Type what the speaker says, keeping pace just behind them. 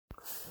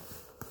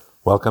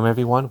Welcome,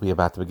 everyone. We're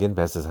about to begin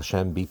Bezos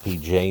Hashem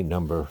BPJ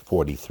number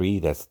 43.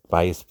 That's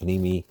Bias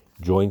Panimi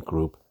Joint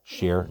Group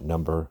Share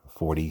number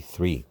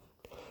 43.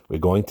 We're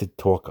going to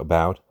talk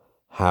about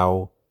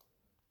how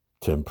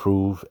to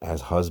improve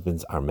as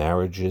husbands our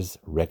marriages,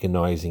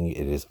 recognizing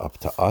it is up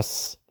to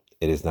us.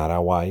 It is not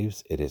our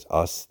wives. It is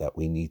us that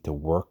we need to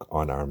work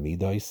on our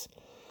midos,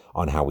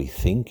 on how we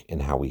think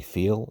and how we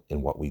feel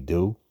and what we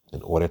do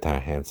in order to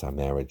enhance our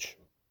marriage.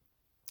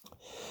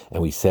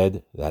 And we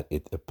said that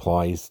it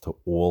applies to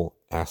all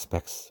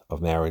aspects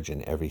of marriage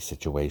in every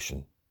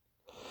situation.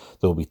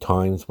 There will be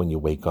times when you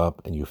wake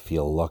up and you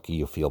feel lucky,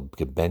 you feel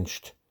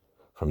benched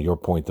from your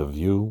point of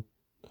view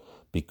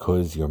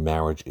because your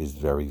marriage is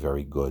very,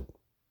 very good.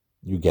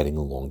 You're getting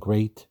along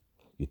great,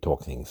 you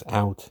talk things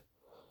out,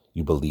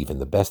 you believe in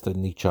the best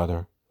in each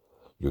other,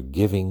 you're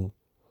giving,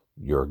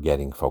 you're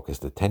getting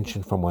focused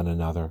attention from one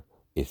another,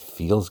 it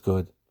feels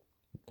good,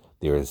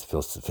 there is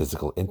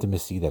physical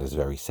intimacy that is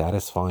very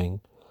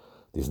satisfying.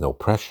 There's no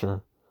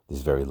pressure.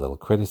 There's very little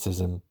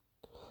criticism.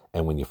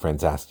 And when your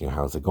friends ask you,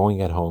 how's it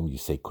going at home? You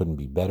say, couldn't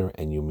be better,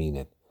 and you mean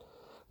it.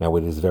 Now,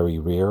 it is very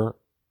rare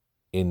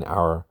in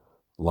our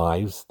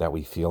lives that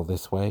we feel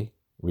this way,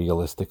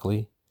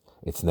 realistically.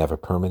 It's never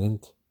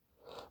permanent.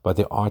 But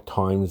there are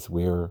times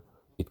where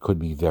it could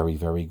be very,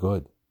 very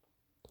good.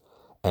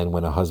 And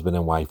when a husband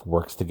and wife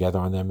works together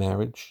on their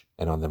marriage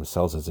and on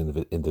themselves as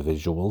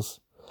individuals,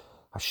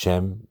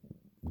 Hashem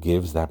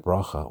gives that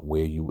bracha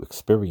where you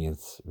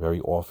experience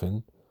very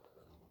often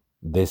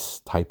this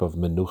type of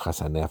menuchas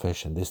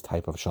hanefesh and this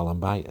type of shalom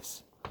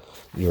bayis.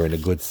 You're in a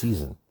good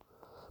season.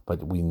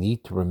 But we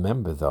need to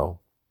remember,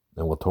 though,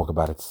 and we'll talk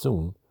about it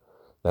soon,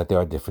 that there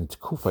are different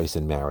kufais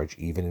in marriage,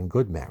 even in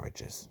good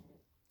marriages.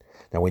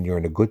 Now, when you're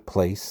in a good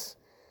place,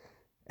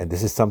 and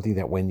this is something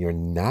that when you're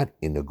not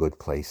in a good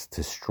place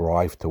to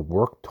strive to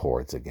work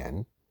towards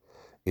again,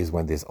 is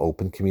when there's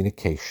open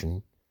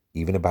communication,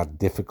 even about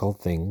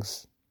difficult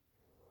things,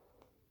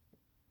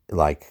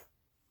 like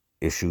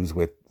issues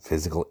with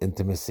physical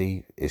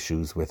intimacy,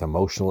 issues with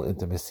emotional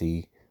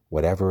intimacy,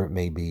 whatever it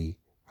may be,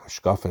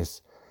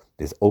 hashkafas,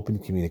 there's open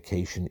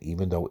communication,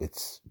 even though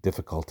it's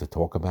difficult to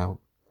talk about.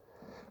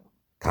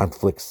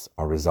 Conflicts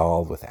are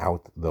resolved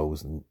without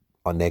those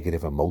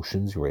negative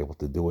emotions. You're able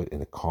to do it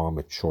in a calm,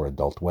 mature,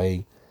 adult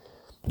way.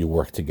 You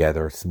work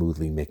together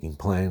smoothly, making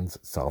plans,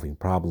 solving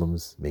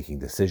problems, making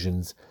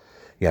decisions.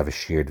 You have a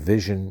shared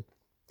vision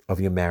of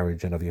your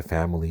marriage and of your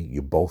family.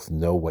 You both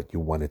know what you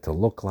want it to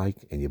look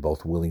like, and you're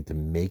both willing to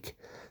make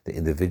the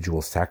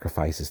individual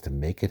sacrifices to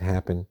make it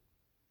happen.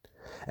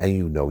 And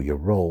you know your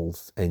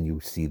roles, and you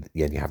see,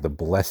 and you have the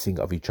blessing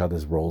of each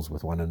other's roles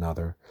with one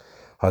another.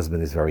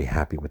 Husband is very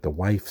happy with the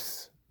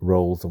wife's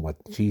roles and what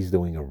she's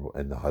doing,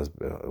 and the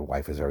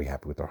wife is very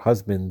happy with her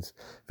husband's.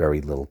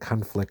 Very little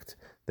conflict.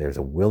 There's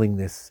a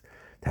willingness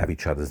to have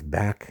each other's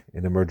back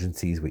in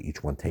emergencies where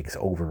each one takes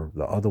over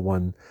the other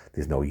one.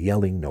 There's no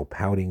yelling, no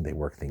pouting. They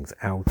work things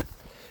out.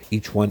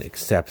 Each one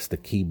accepts, the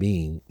key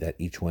being that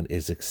each one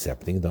is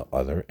accepting the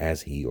other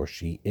as he or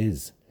she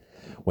is.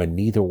 When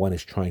neither one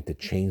is trying to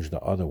change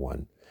the other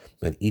one,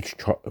 when each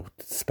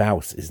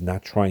spouse is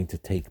not trying to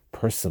take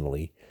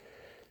personally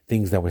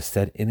things that were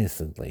said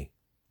innocently.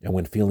 And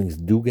when feelings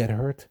do get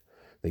hurt,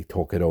 they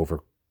talk it over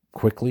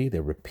quickly, they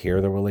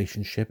repair the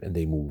relationship, and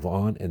they move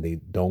on, and they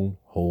don't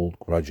hold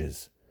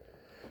grudges.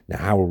 Now,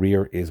 how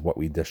rare is what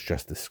we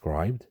just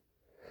described?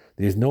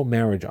 There's no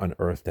marriage on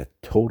earth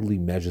that totally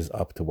measures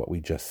up to what we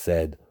just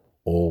said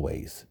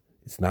always.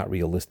 It's not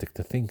realistic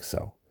to think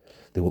so.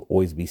 There will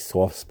always be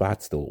soft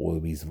spots. There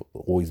will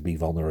always be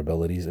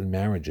vulnerabilities in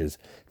marriages,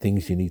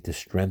 things you need to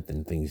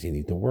strengthen, things you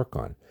need to work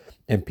on.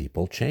 And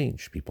people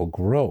change. People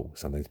grow.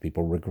 Sometimes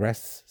people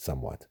regress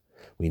somewhat.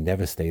 We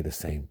never stay the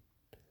same.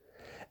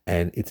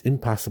 And it's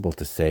impossible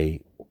to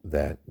say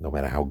that no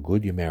matter how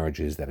good your marriage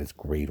is, that it's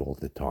great all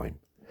the time.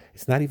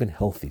 It's not even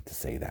healthy to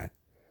say that.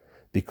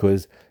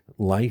 Because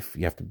life,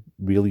 you have to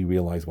really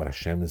realize what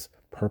Hashem's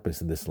purpose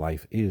in this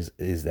life is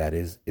that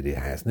it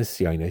has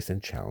nisyonos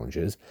and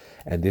challenges,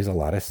 and there's a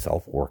lot of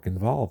self-work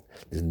involved.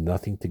 There's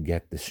nothing to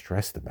get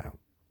distressed about.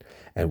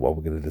 And what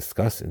we're going to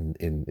discuss in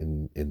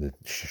the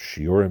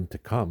shiurim to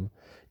come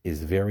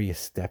is various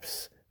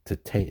steps to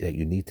take that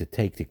you need to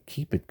take to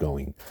keep it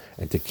going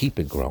and to keep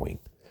it growing.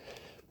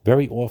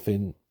 Very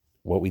often,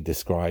 what we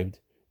described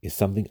is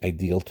something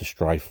ideal to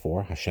strive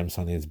for. Hashem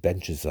sometimes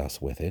benches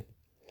us with it.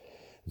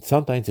 And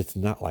sometimes it's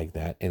not like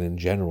that. And in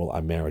general,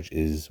 our marriage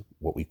is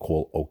what we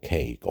call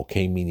okay.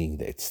 Okay meaning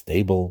that it's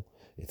stable,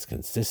 it's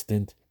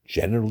consistent.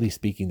 Generally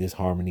speaking, there's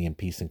harmony and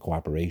peace and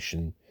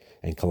cooperation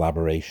and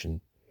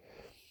collaboration.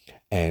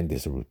 And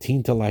there's a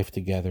routine to life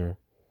together.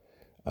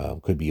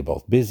 Could be you're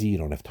both busy. You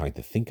don't have time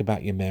to think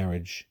about your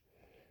marriage.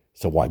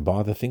 So why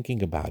bother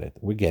thinking about it?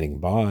 We're getting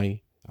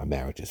by. Our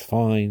marriage is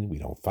fine. We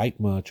don't fight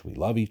much. We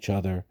love each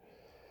other.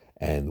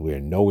 And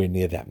we're nowhere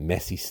near that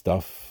messy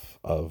stuff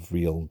of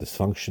real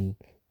dysfunction.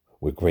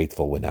 We're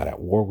grateful we're not at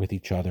war with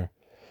each other.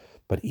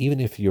 But even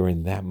if you're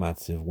in that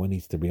matziv, one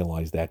needs to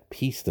realize that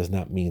peace does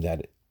not mean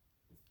that,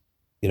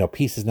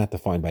 peace is not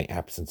defined by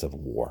absence of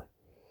war.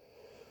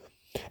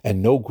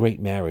 And no great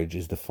marriage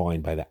is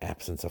defined by the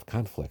absence of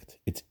conflict.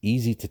 It's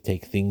easy to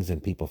take things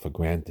and people for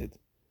granted.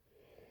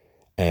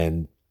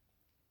 And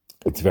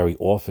it's very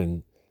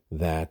often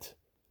that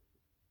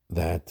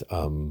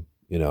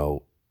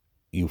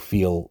you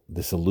feel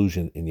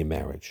disillusion in your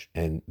marriage.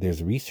 And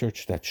there's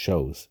research that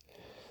shows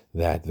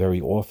that very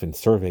often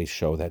surveys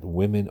show that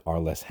women are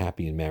less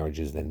happy in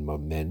marriages than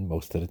men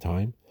most of the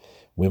time.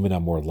 Women are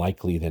more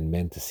likely than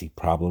men to see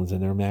problems in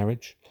their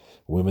marriage.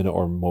 Women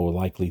are more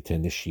likely to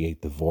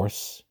initiate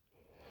divorce.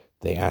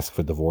 They ask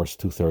for divorce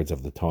 2/3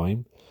 of the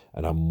time,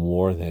 and are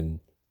more than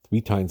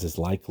 3 times as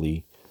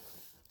likely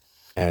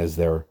as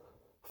their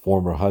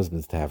former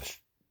husbands to have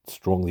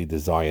strongly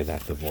desire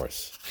that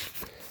divorce.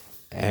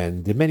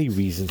 And there are many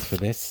reasons for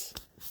this.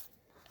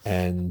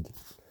 And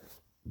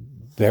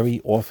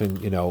very often,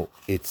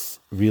 it's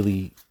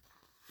really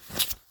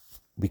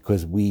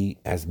because we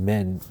as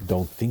men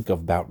don't think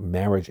about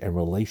marriage and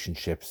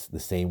relationships the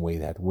same way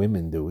that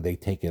women do. They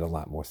take it a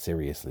lot more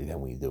seriously than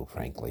we do,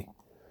 frankly.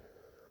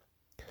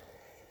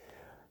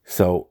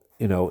 So,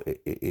 a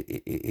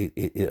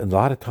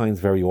lot of times,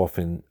 very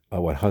often,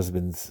 what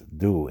husbands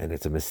do, and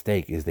it's a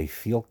mistake, is they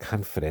feel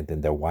confident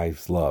in their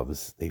wives'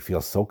 loves. They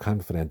feel so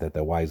confident that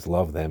their wives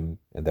love them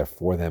and they're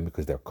for them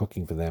because they're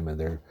cooking for them and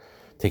they're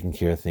taking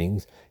care of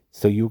things.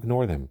 So you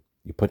ignore them.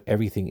 You put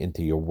everything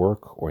into your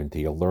work or into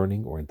your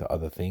learning or into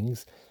other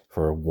things.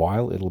 For a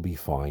while, it'll be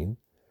fine.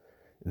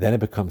 Then it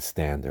becomes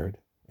standard,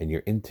 and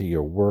you're into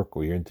your work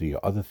or you're into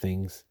your other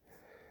things.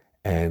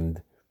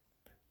 And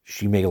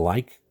she may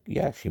like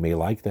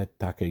that,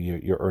 Taka,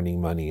 you're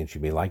earning money, and she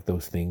may like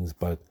those things,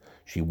 but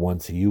she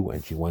wants you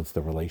and she wants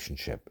the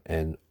relationship.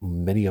 And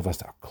many of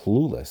us are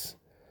clueless,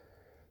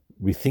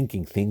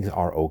 rethinking things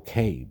are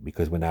okay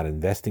because we're not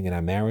investing in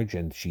our marriage,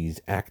 and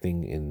she's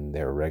acting in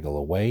their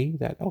regular way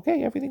that,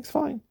 okay, everything's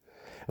fine.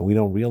 And we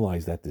don't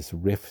realize that this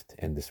rift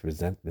and this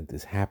resentment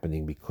is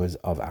happening because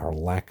of our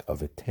lack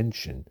of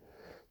attention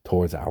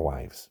towards our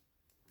wives.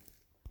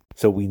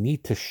 So we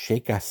need to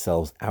shake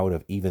ourselves out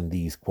of even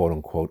these quote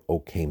unquote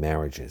okay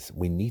marriages.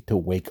 We need to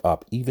wake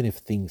up, even if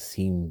things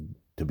seem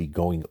to be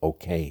going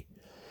okay.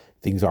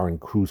 Things are in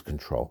cruise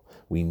control.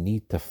 We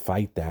need to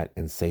fight that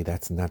and say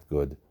that's not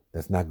good.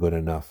 That's not good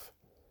enough.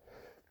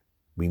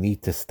 We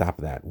need to stop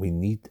that. We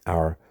need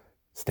our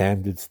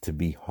standards to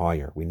be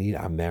higher. We need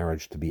our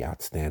marriage to be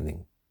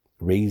outstanding.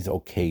 Raise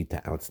okay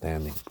to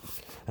outstanding.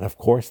 And of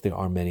course, there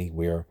are many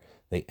where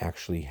they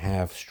actually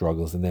have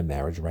struggles in their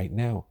marriage right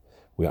now.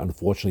 Where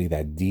unfortunately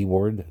that D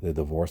word, the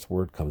divorce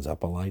word, comes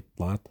up a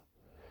lot.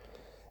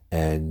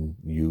 And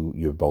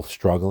you're both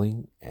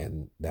struggling,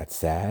 and that's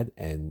sad.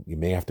 And you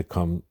may have to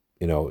come,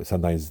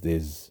 sometimes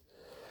there's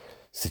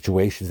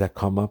situations that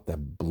come up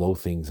that blow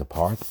things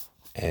apart.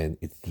 And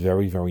it's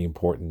very, very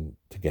important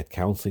to get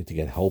counseling, to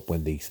get help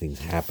when these things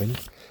happen.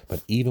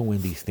 But even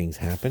when these things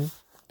happen,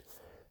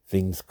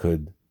 things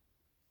could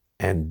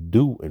and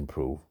do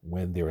improve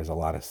when there is a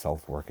lot of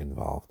self-work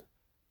involved.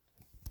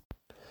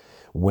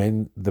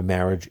 When the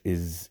marriage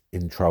is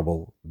in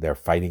trouble, they're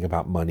fighting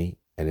about money.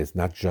 And it's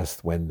not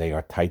just when they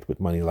are tight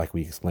with money, like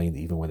we explained,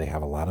 even when they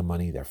have a lot of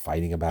money, they're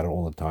fighting about it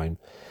all the time.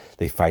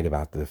 They fight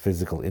about the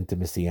physical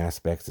intimacy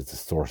aspects. It's a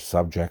sore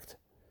subject.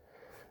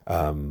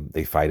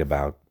 They fight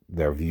about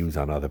their views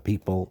on other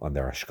people, on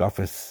their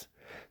hashkafas.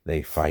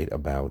 They fight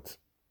about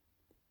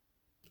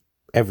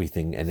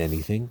everything and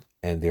anything.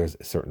 And there's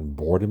a certain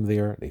boredom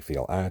there. They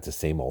feel, it's the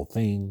same old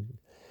thing.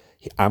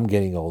 I'm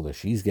getting older,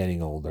 she's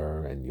getting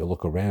older, and you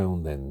look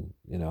around and,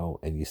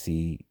 and you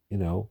see,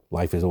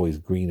 life is always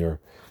greener,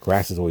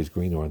 grass is always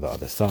greener on the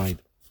other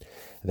side.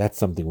 That's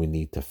something we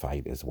need to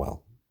fight as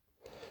well.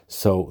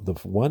 So the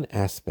one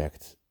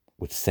aspect,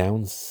 which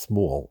sounds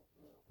small,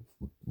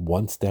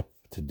 one step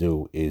to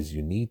do is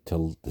you need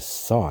to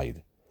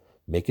decide,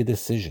 make a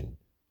decision.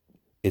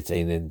 It's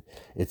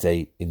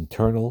a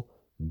internal,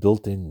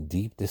 built-in,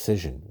 deep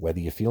decision, whether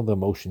you feel the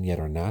emotion yet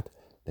or not,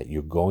 that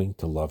you're going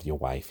to love your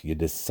wife. You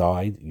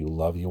decide you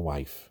love your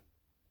wife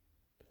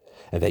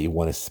and that you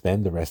want to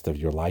spend the rest of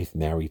your life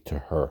married to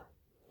her.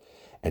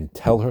 And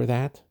tell her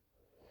that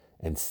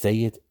and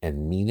say it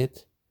and mean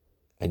it,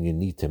 and you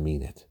need to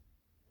mean it.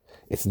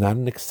 It's not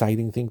an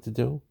exciting thing to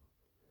do.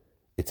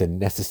 It's a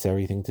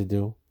necessary thing to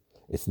do.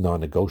 It's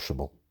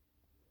non-negotiable.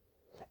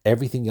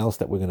 Everything else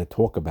that we're going to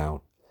talk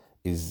about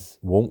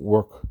won't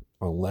work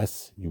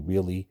unless you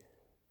really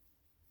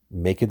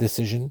make a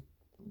decision,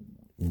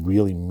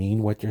 really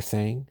mean what you're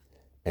saying,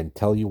 and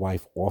tell your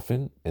wife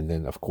often, and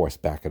then of course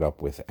back it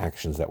up with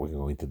actions that we're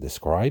going to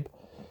describe.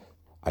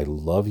 I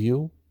love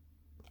you.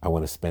 I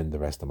want to spend the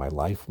rest of my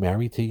life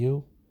married to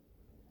you,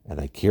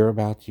 and I care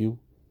about you,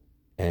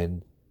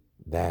 and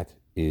that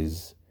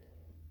is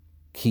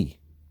key.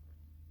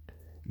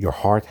 Your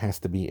heart has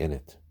to be in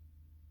it.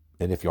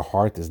 And if your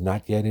heart is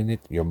not yet in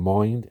it, your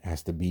mind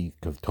has to be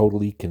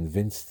totally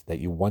convinced that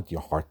you want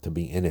your heart to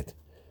be in it.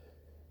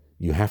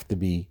 You have to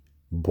be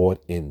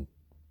bought in.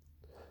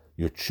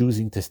 You're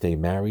choosing to stay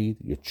married.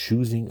 You're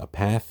choosing a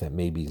path that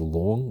may be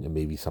long and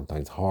maybe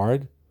sometimes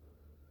hard.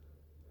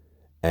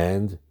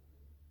 And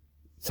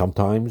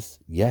Sometimes,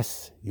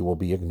 yes, you will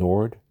be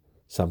ignored.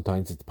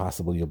 Sometimes it's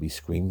possible you'll be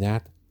screamed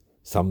at.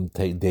 Some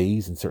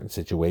days in certain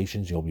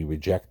situations you'll be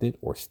rejected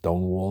or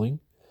stonewalling,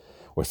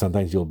 or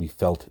sometimes you'll be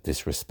felt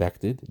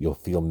disrespected. You'll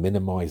feel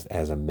minimized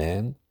as a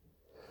man.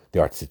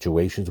 There are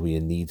situations where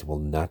your needs will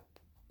not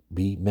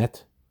be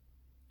met,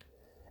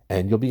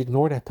 and you'll be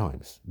ignored at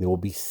times. There will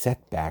be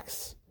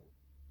setbacks.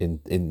 In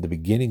the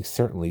beginning,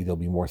 certainly, there'll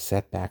be more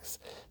setbacks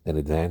than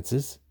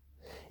advances.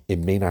 It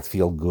may not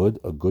feel good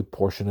a good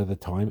portion of the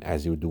time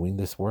as you're doing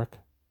this work.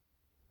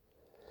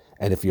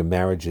 And if your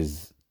marriage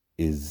is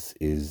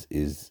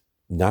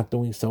not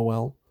doing so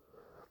well,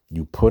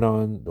 you put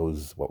on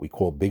those what we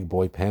call big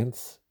boy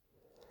pants,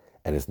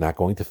 and it's not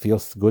going to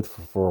feel good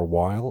for a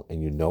while,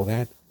 and you know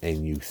that,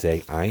 and you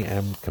say, I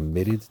am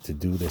committed to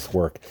do this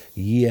work.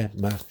 Yeh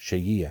ma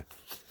sheyeh.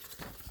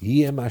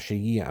 Yeh ma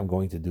sheyeh, I'm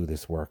going to do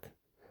this work.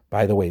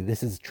 By the way,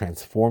 this is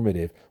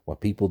transformative, what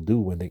people do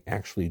when they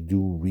actually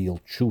do real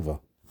tshuva.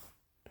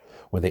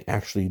 When they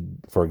actually,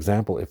 for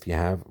example, if you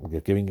have, we're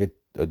giving it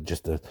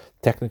just a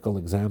technical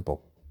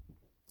example.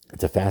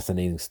 It's a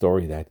fascinating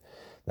story that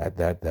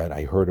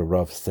I heard a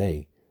Rav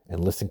say,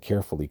 and listen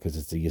carefully because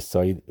it's a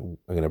yesod. I'm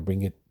going to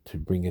bring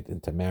it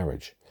into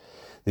marriage.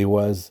 There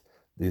was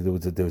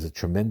a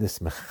tremendous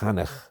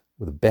mechanech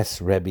with the best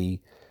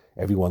Rebbe.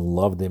 Everyone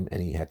loved him,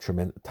 and he had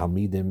tremendous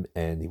talmidim,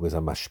 and he was a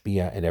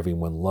mashpia, and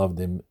everyone loved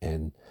him,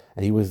 and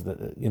he was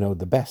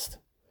the best.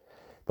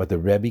 But the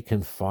Rebbe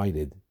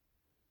confided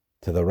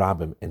to the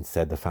rabbim and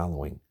said the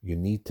following: you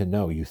need to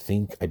know, you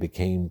think I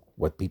became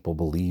what people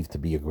believe to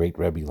be a great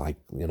Rebbe,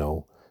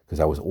 because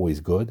I was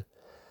always good.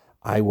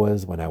 I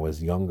was, when I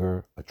was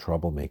younger, a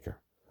troublemaker,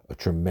 a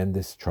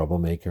tremendous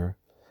troublemaker.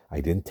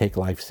 I didn't take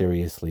life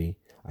seriously.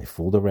 I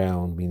fooled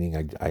around, meaning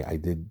I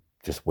did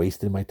just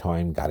wasted my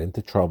time, got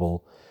into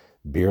trouble,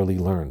 barely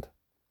learned.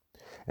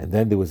 And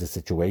then there was a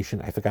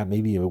situation, I forgot,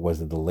 maybe it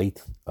was in the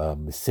late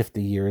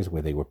Mesivta years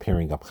where they were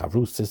pairing up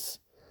chavrusis,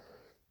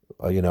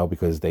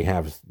 because they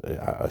have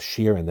a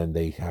shir and then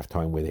they have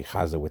time where they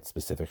chaza with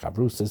specific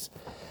chavrusis.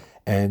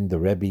 And the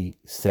Rebbe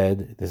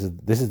said, this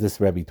is this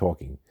Rebbe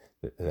talking,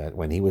 that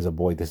when he was a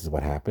boy, this is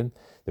what happened.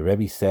 The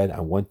Rebbe said, I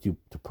want you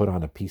to put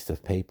on a piece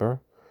of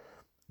paper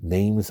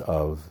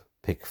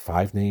pick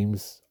 5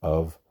 names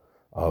of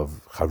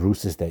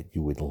chavrusis that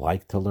you would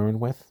like to learn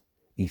with.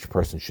 Each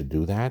person should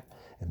do that.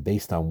 And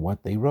based on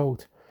what they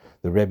wrote,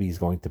 the Rebbe is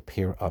going to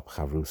pair up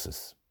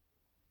chavrusis.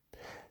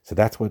 So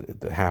that's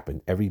what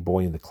happened. Every boy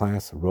in the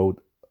class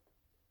wrote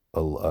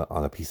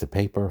on a piece of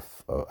paper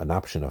an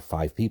option of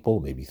 5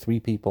 people, maybe 3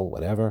 people,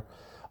 whatever,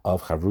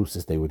 of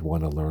chavrusis they would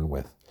want to learn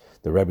with.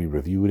 The Rebbe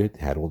reviewed it,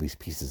 had all these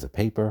pieces of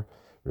paper,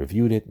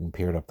 reviewed it, and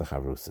paired up the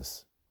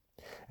chavrusis.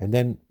 And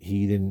then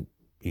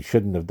he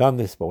shouldn't have done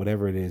this, but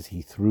whatever it is,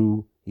 he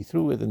threw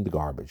it in the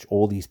garbage,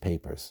 all these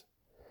papers.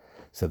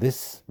 So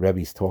this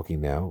Rebbe's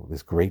talking now,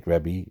 this great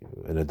Rebbe,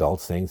 an adult,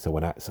 saying, so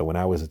when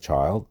I was a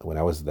child, when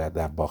I was that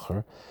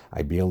bacher,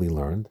 I barely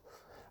learned.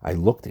 I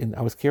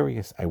was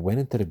curious. I went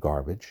into the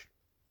garbage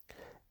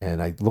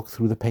and I looked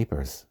through the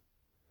papers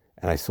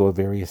and I saw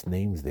various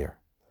names there.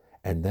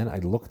 And then I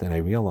looked and I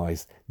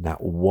realized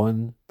not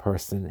one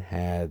person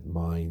had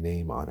my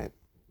name on it.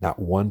 Not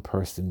one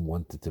person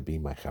wanted to be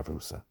my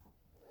chavrusa.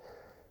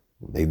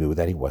 They knew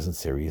that he wasn't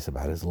serious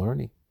about his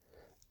learning.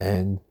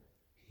 And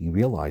he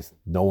realized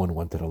no one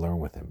wanted to learn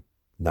with him.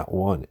 Not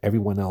one.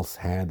 Everyone else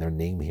had their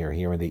name here,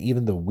 and there.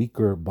 Even the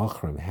weaker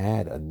Bachram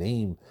had a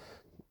name,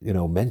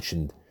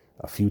 mentioned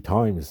a few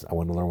times. I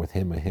want to learn with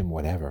him,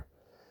 whatever.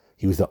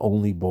 He was the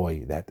only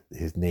boy that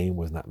his name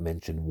was not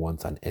mentioned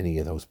once on any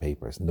of those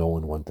papers. No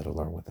one wanted to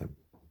learn with him.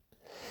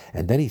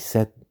 And then he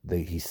said,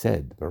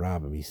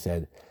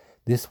 Barabim,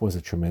 this was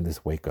a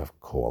tremendous wake-up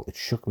call. It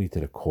shook me to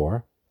the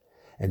core.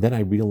 And then I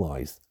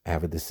realized I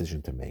have a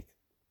decision to make.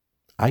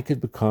 I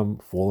could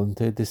fall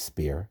into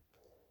despair,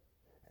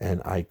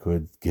 and I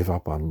could give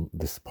up on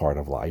this part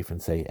of life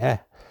and say,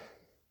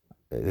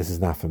 this is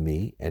not for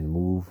me, and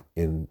move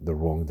in the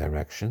wrong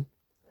direction.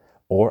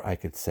 Or I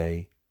could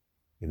say,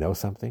 you know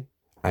something?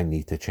 I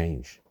need to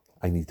change.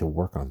 I need to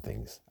work on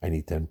things. I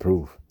need to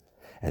improve.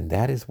 And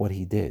that is what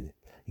he did.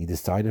 He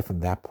decided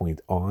from that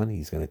point on,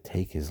 he's going to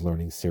take his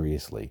learning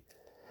seriously.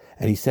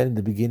 And he said in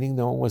the beginning,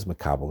 no one was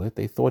makabelit.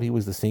 They thought he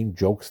was the same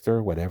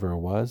jokester, whatever it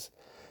was.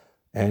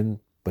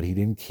 But he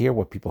didn't care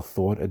what people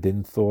thought or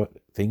didn't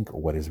think,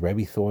 or what his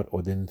Rebbe thought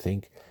or didn't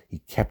think. He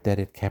kept at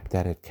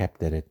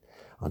it,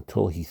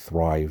 until he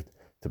thrived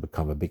to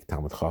become a big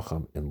Talmud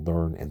Chacham and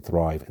learn and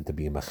thrive and to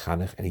be a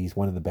mechanech. And he's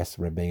one of the best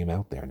Rebbeim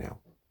out there now.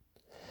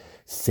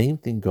 Same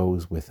thing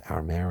goes with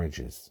our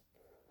marriages.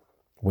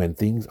 When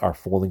things are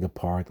falling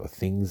apart or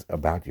things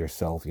about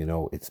yourself,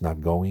 it's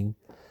not going,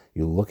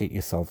 you look at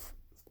yourself,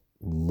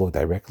 look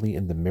directly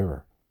in the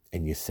mirror,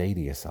 and you say to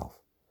yourself,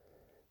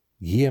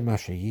 Yeh ma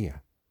sheyeh.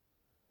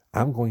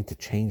 I'm going to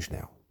change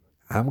now.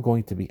 I'm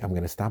going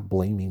to stop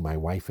blaming my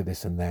wife for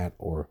this and that,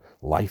 or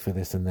life for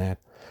this and that.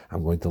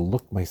 I'm going to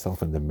look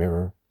myself in the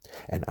mirror,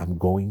 and I'm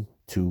going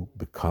to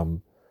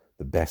become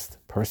the best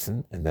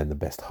person and then the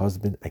best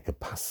husband I could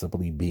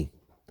possibly be.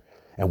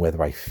 And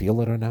whether I feel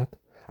it or not,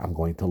 I'm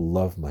going to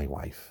love my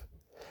wife.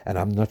 And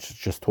I'm not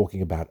just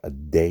talking about a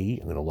day.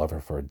 I'm going to love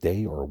her for a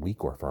day or a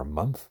week or for a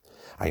month.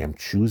 I am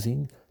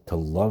choosing to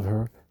love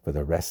her for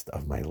the rest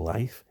of my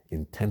life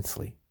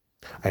intensely.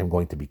 I am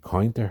going to be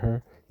kind to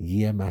her,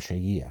 yeh masha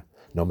yeh,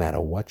 no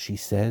matter what she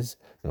says,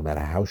 no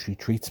matter how she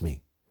treats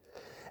me.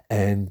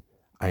 And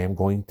I am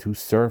going to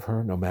serve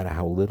her no matter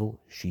how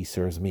little she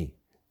serves me.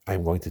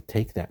 I'm going to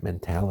take that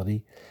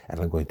mentality and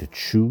I'm going to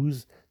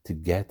choose to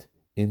get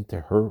into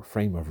her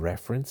frame of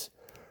reference,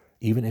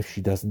 even if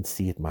she doesn't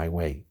see it my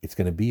way. It's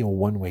going to be a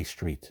one-way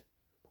street.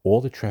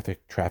 All the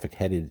traffic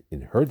headed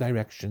in her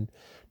direction,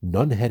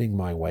 none heading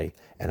my way,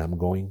 and I'm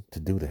going to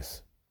do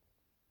this.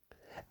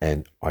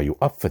 And are you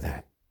up for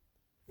that?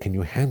 Can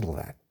you handle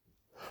that?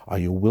 Are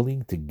you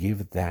willing to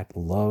give that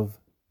love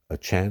a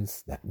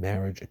chance, that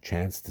marriage a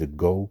chance to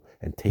go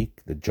and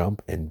take the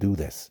jump and do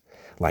this,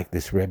 like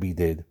this Rebbe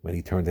did when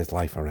he turned his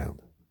life around?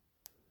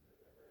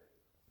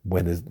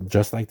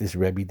 Just like this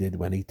Rebbe did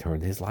when he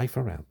turned his life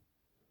around.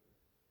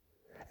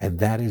 And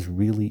that is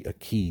really a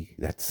key.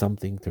 That's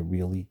something to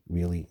really,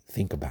 really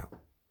think about.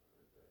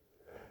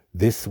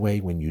 This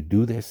way, when you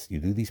do this, you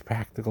do these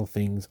practical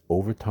things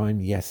over time,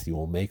 yes, you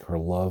will make her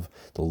love,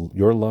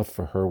 your love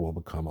for her will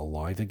become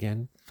alive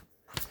again.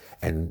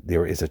 And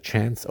there is a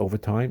chance over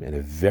time, and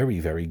a very,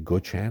 very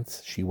good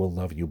chance, she will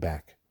love you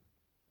back.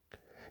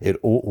 It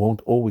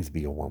won't always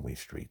be a one-way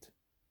street,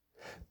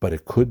 but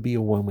it could be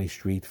a one-way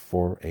street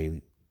for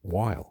a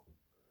while.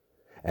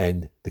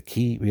 And the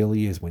key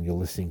really is, when you're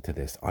listening to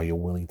this, are you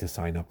willing to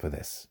sign up for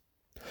this?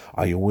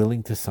 Are you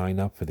willing to sign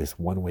up for this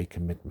one-way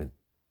commitment?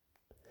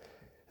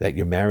 That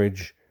your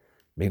marriage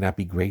may not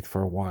be great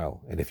for a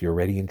while. And if you're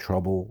already in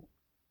trouble,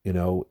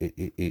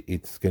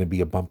 it's going to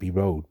be a bumpy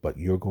road, but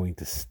you're going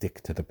to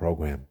stick to the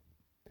program.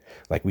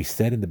 Like we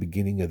said in the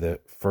beginning of the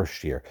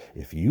first year,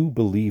 if you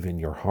believe in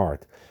your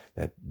heart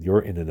that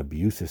you're in an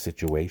abusive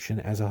situation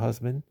as a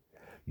husband,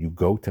 you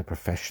go to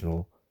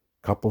professional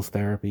couples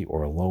therapy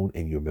or alone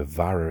and you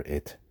mevarer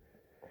it.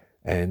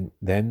 And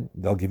then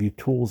they'll give you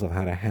tools of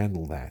how to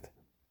handle that.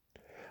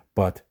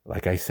 But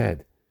like I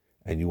said,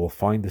 and you will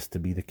find this to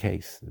be the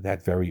case,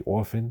 that very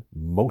often,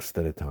 most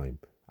of the time,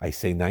 I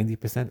say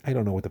 90%, I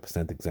don't know what the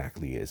percent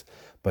exactly is,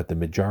 but the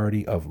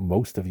majority of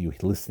most of you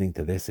listening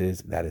to this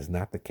that is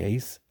not the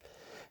case.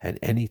 And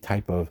any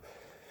type of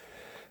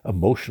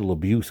emotional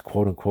abuse,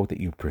 quote unquote,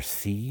 that you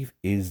perceive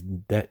is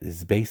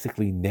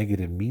basically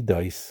negative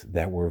midos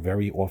that were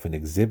very often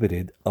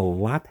exhibited. A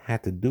lot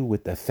had to do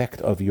with the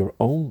effect of your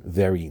own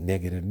very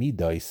negative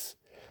midos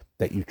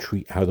that you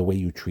how the way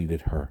you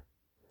treated her.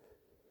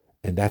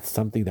 And that's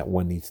something that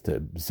one needs to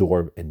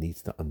absorb and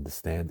needs to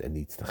understand and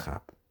needs to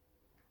chap.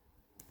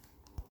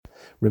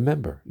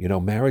 Remember,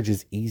 marriage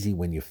is easy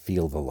when you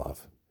feel the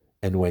love.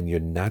 And when you're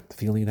not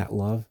feeling that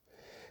love,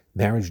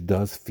 marriage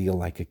does feel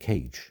like a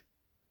cage.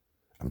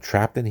 I'm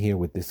trapped in here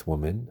with this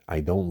woman I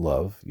don't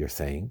love, you're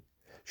saying.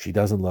 She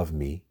doesn't love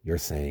me, you're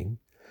saying.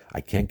 I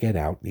can't get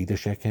out, neither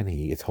can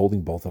he. It's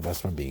holding both of us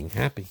from being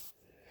happy.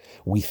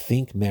 We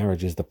think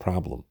marriage is the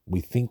problem. We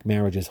think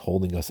marriage is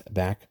holding us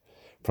back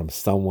from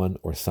someone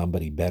or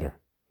somebody better.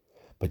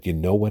 But you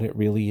know what it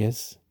really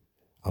is?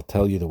 I'll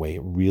tell you the way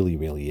it really,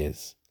 really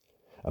is.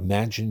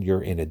 Imagine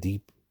you're in a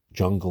deep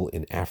jungle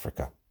in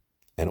Africa,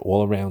 and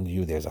all around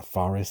you there's a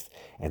forest,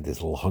 and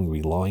there's little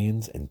hungry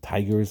lions and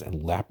tigers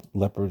and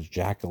leopards,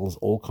 jackals,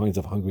 all kinds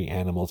of hungry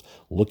animals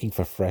looking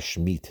for fresh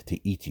meat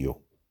to eat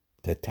you,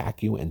 to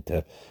attack you and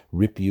to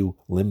rip you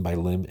limb by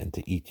limb and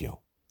to eat you.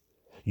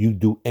 You'd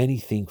do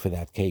anything for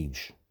that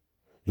cage.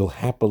 You'll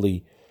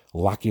happily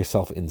lock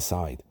yourself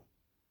inside.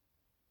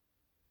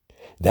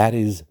 That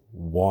is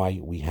why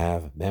we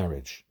have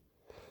marriage.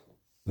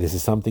 This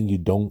is something you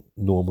don't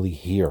normally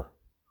hear.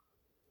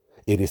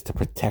 It is to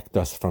protect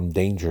us from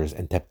dangers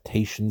and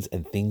temptations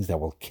and things that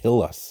will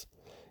kill us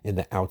in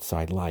the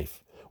outside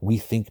life. We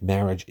think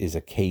marriage is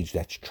a cage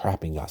that's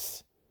trapping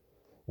us,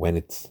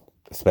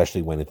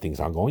 especially when things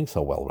aren't going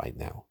so well right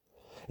now.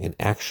 And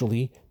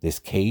actually, this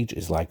cage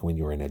is like when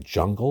you're in a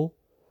jungle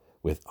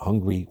with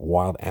hungry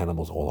wild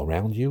animals all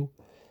around you,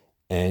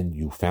 and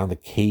you found a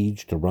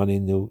cage to run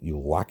into, you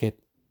lock it,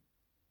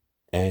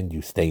 and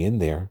you stay in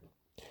there,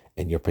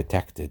 and you're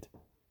protected.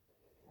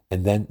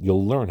 And then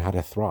you'll learn how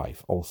to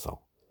thrive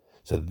also.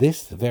 So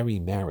this very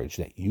marriage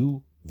that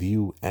you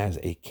view as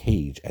a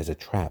cage, as a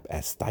trap,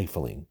 as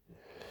stifling,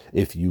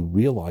 if you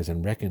realize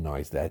and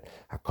recognize that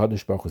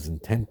HaKadosh Baruch Hu's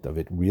intent of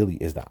it really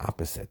is the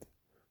opposite.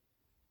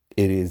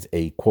 It is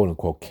a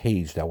quote-unquote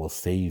cage that will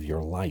save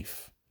your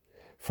life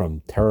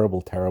from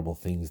terrible, terrible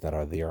things that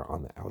are there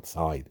on the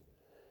outside.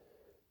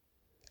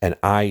 And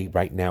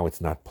right now,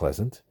 it's not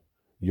pleasant.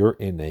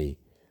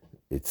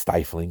 It's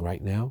stifling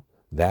right now.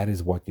 That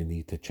is what you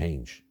need to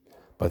change.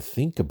 But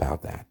think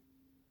about that.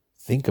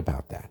 Think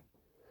about that.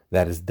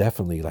 That is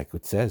definitely, like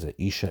it says, a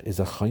Isha is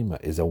a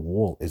chayma, is a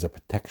wall, is a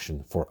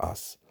protection for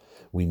us.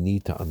 We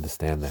need to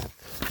understand that.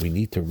 We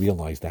need to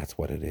realize that's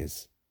what it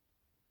is.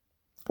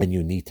 And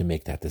you need to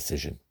make that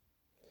decision.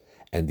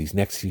 And these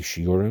next few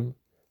shiurim,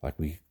 like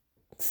we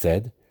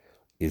said,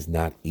 is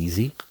not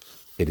easy.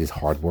 It is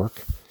hard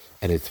work.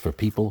 And it's for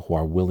people who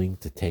are willing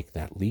to take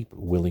that leap,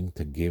 willing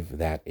to give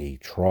that a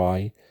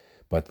try,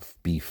 but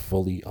be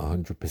fully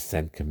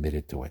 100%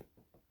 committed to it.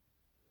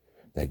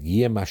 That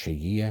yeh masha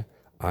yeh,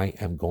 I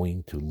am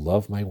going to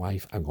love my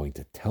wife. I'm going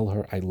to tell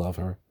her I love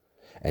her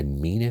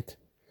and mean it,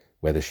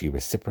 whether she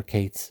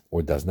reciprocates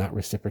or does not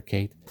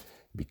reciprocate.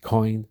 Be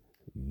kind,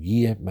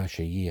 yeh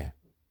masha yeh.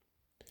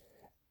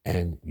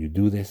 And you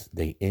do this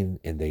day in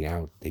and day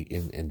out, day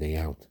in and day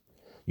out.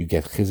 You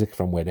get chizik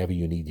from wherever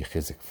you need your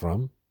chizik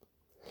from,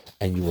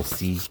 and you will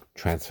see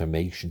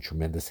transformation,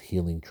 tremendous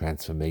healing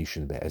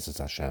transformation, be'ezus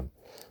Hashem.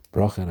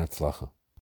 Bracha and atzlacha.